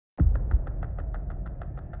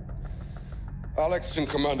Alex and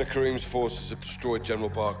Commander Karim's forces have destroyed General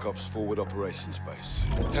Barkov's forward operations base,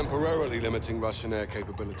 temporarily limiting Russian air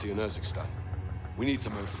capability in Urzikstan. We need to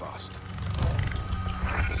move fast.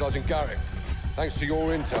 Sergeant Garrick, thanks to your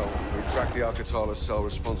intel, we tracked the Alcatala cell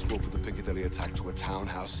responsible for the Piccadilly attack to a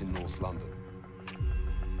townhouse in North London.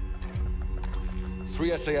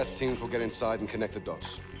 3 SAS teams will get inside and connect the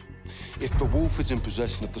dots. If the Wolf is in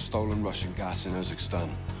possession of the stolen Russian gas in Urzikstan,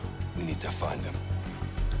 we need to find him.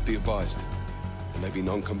 Be advised, there may be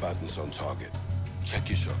non-combatants on target. Check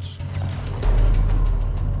your shots.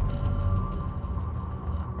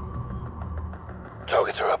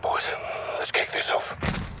 Targets are up, boys. Let's kick this off.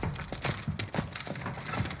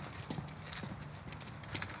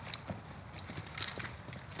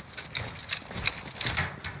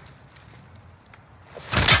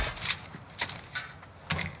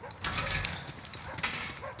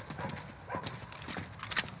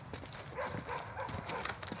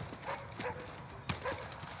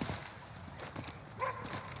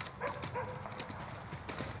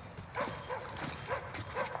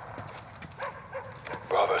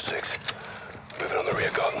 Bravo 6. Moving on the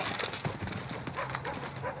rear garden.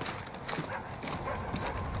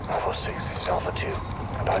 Bravo 6, this is Alpha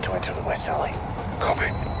 2. About to enter the west alley.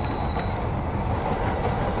 Copy.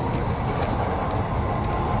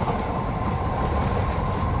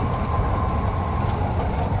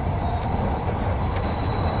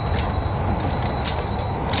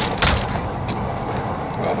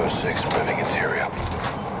 Bravo 6, moving interior.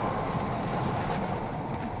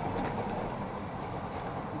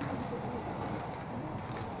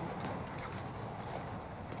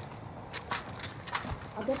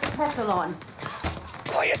 I'll get the kettle on.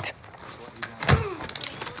 Quiet.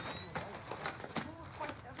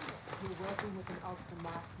 You're working with an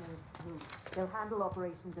ultra-mercenary group. They'll handle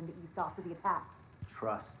operations in the east after the attacks.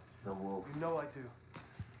 Trust the Wolf. You know I do.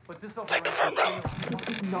 But this Take the front row.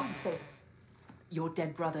 This is not safe. Your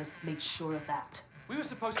dead brothers made sure of that. We were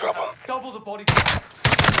supposed Drop to him. have double the body.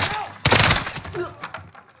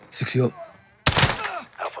 Secure.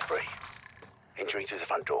 Alpha 3. Entering through the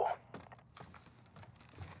front door.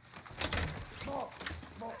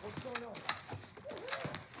 Mark, what's going on?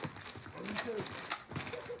 What do you do?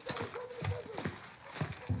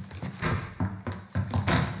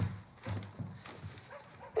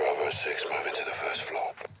 Bravo 6, moving to the first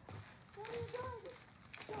floor.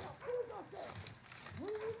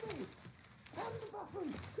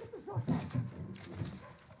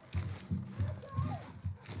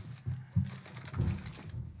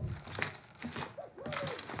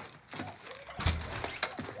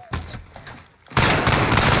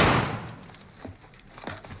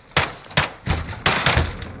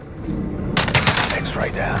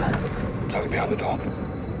 X-ray down. Target behind the door.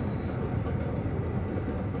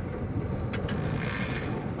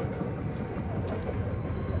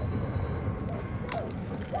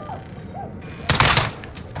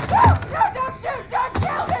 No, don't shoot! Don't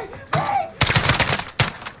kill me! Please!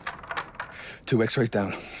 2 X-rays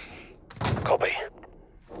down. Copy.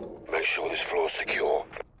 Make sure this floor's secure.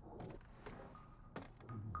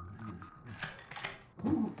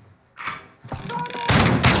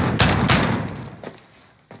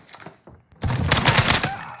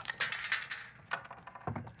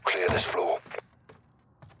 Clear this floor.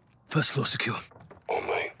 First floor secure. On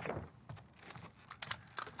me.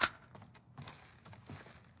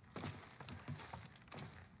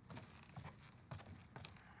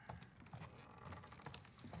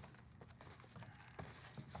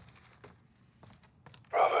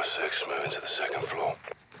 Bravo 6, moving to the second floor.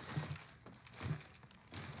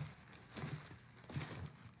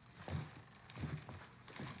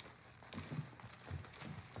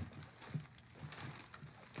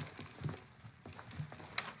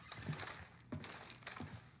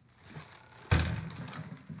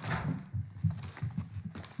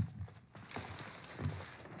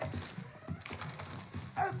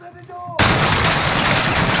 Answer the door!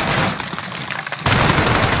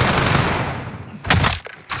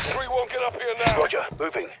 Three won't get up here now. Roger,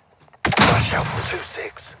 moving. Rush out for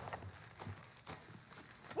 2-6.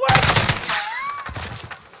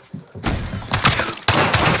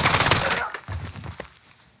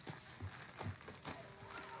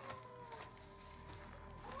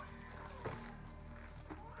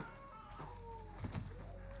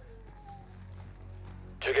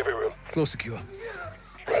 Check every room. Floor secure.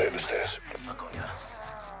 Right over the stairs.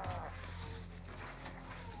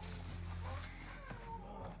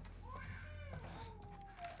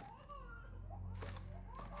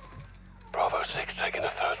 Bravo 6 taking the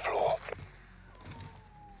third floor.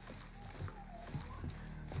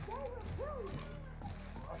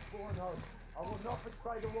 I will not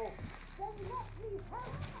betray the wolf. Then let me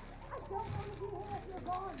help. I don't want to be here if you're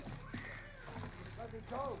gone. Let me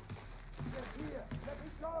go. You're here. Let me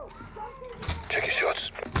go. Take your shots.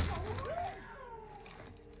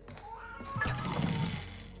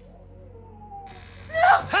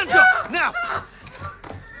 Hands up! Now!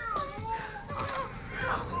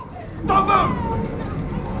 Don't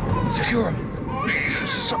move! Secure him.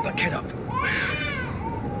 Suck that kid up.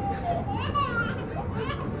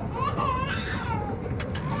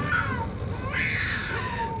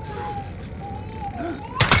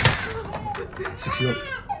 Secure.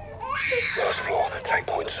 First floor, take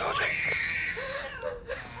point, Sergeant.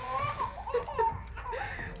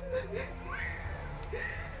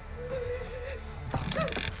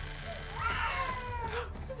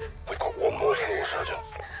 We've got one more floor, Sergeant.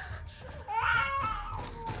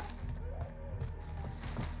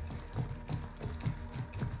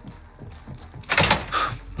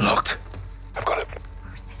 Locked. I've got it.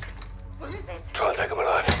 Where is it? Where is it? Try and take him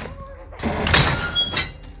alive.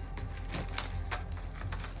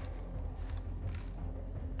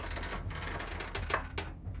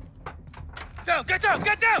 Down! Get down!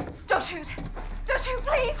 Get down! Don't shoot! Don't shoot,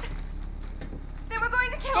 please! They were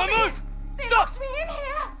going to kill Don't me! move! They Stop! locked me in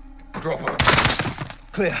here! Drop her.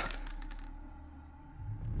 Clear.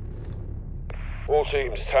 All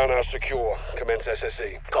teams, townhouse secure. Commence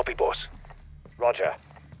SSE. Copy, boss. Roger.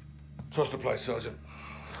 Trust the place, Sergeant.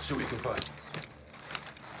 See what you can find.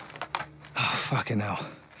 Oh, fucking hell.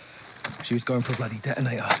 She was going for a bloody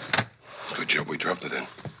detonator. Good job we dropped it in.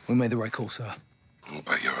 We made the right call, sir. I'll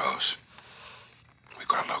bet your ass. We've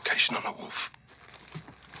got a location on the wolf.